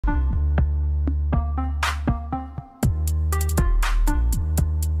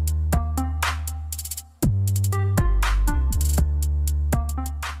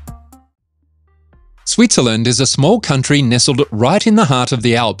Switzerland is a small country nestled right in the heart of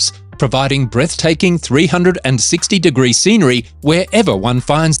the Alps, providing breathtaking 360-degree scenery wherever one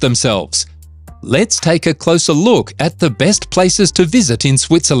finds themselves. Let's take a closer look at the best places to visit in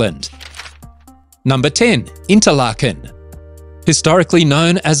Switzerland. Number 10. Interlaken. Historically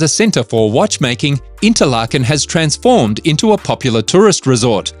known as a centre for watchmaking, Interlaken has transformed into a popular tourist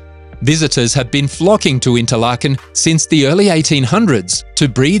resort. Visitors have been flocking to Interlaken since the early 1800s to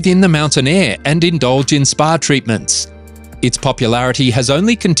breathe in the mountain air and indulge in spa treatments. Its popularity has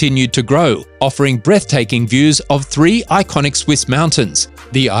only continued to grow, offering breathtaking views of three iconic Swiss mountains: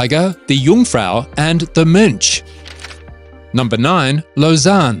 the Eiger, the Jungfrau, and the Monch. Number 9.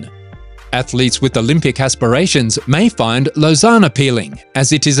 Lausanne. Athletes with Olympic aspirations may find Lausanne appealing,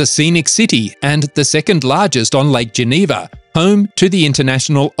 as it is a scenic city and the second largest on Lake Geneva, home to the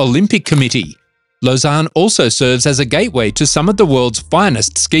International Olympic Committee. Lausanne also serves as a gateway to some of the world's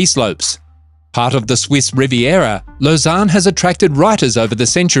finest ski slopes. Part of the Swiss Riviera, Lausanne has attracted writers over the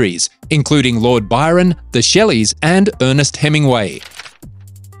centuries, including Lord Byron, the Shelleys, and Ernest Hemingway.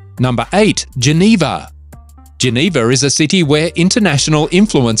 Number 8. Geneva. Geneva is a city where international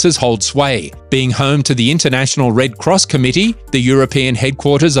influences hold sway, being home to the International Red Cross Committee, the European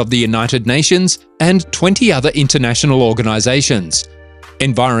headquarters of the United Nations, and 20 other international organizations.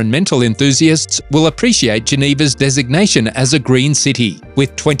 Environmental enthusiasts will appreciate Geneva's designation as a green city,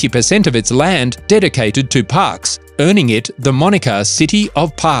 with 20% of its land dedicated to parks, earning it the moniker City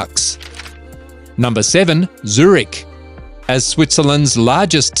of Parks. Number 7. Zurich. As Switzerland's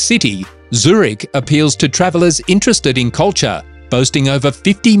largest city, Zurich appeals to travelers interested in culture, boasting over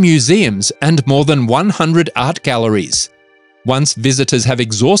 50 museums and more than 100 art galleries. Once visitors have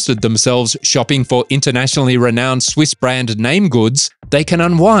exhausted themselves shopping for internationally renowned Swiss brand name goods, they can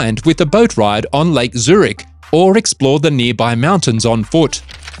unwind with a boat ride on Lake Zurich or explore the nearby mountains on foot.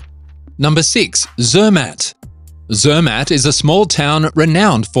 Number 6. Zermatt. Zermatt is a small town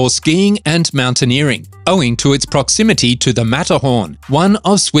renowned for skiing and mountaineering, owing to its proximity to the Matterhorn, one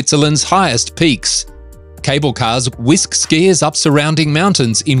of Switzerland's highest peaks. Cable cars whisk skiers up surrounding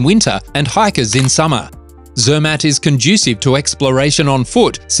mountains in winter and hikers in summer. Zermatt is conducive to exploration on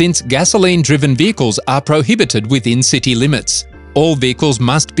foot since gasoline-driven vehicles are prohibited within city limits. All vehicles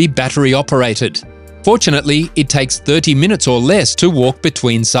must be battery-operated. Fortunately, it takes 30 minutes or less to walk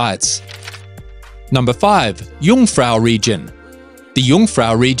between sites. Number 5. Jungfrau region. The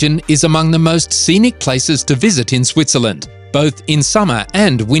Jungfrau region is among the most scenic places to visit in Switzerland, both in summer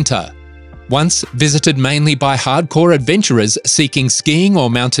and winter. Once visited mainly by hardcore adventurers seeking skiing or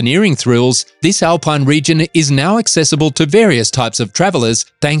mountaineering thrills, this Alpine region is now accessible to various types of travelers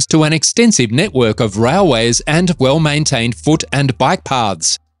thanks to an extensive network of railways and well-maintained foot and bike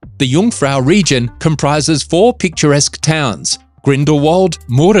paths. The Jungfrau region comprises 4 picturesque towns: Grindelwald,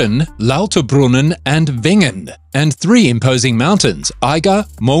 Murren, Lauterbrunnen, and Wengen, and 3 imposing mountains: Eiger,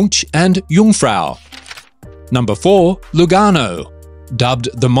 Monch, and Jungfrau. Number 4. Lugano.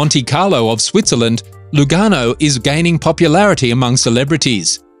 Dubbed the Monte Carlo of Switzerland, Lugano is gaining popularity among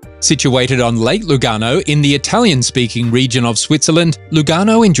celebrities. Situated on Lake Lugano in the Italian-speaking region of Switzerland,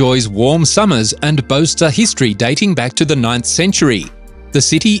 Lugano enjoys warm summers and boasts a history dating back to the 9th century. The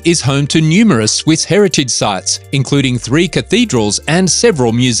city is home to numerous Swiss heritage sites, including 3 cathedrals and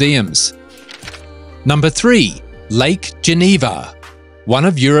several museums. Number 3. Lake Geneva. One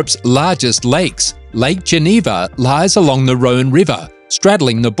of Europe's largest lakes, Lake Geneva lies along the Rhone River,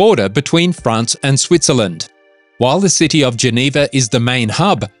 straddling the border between France and Switzerland. While the city of Geneva is the main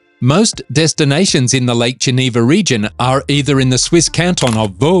hub, most destinations in the Lake Geneva region are either in the Swiss canton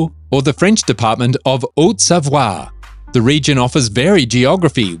of Vaud or the French department of Haute-Savoie. The region offers varied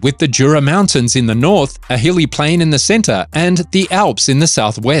geography, with the Jura Mountains in the north, a hilly plain in the centre, and the Alps in the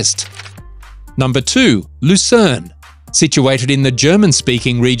southwest. Number 2. Lucerne. Situated in the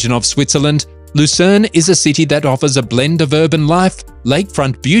German-speaking region of Switzerland, Lucerne is a city that offers a blend of urban life,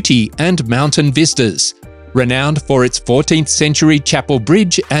 lakefront beauty, and mountain vistas. Renowned for its 14th century chapel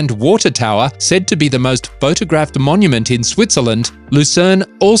bridge and water tower, said to be the most photographed monument in Switzerland, Lucerne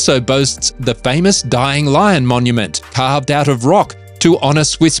also boasts the famous Dying Lion monument, carved out of rock to honour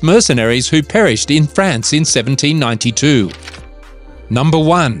Swiss mercenaries who perished in France in 1792. Number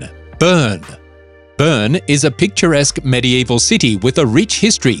 1. Bern. Bern is a picturesque medieval city with a rich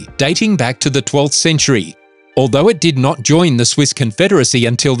history dating back to the 12th century. Although it did not join the Swiss Confederacy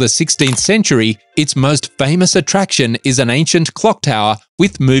until the 16th century, its most famous attraction is an ancient clock tower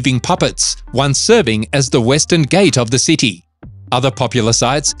with moving puppets, once serving as the western gate of the city. Other popular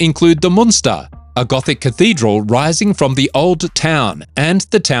sites include the Münster, a Gothic cathedral rising from the old town, and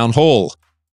the town hall,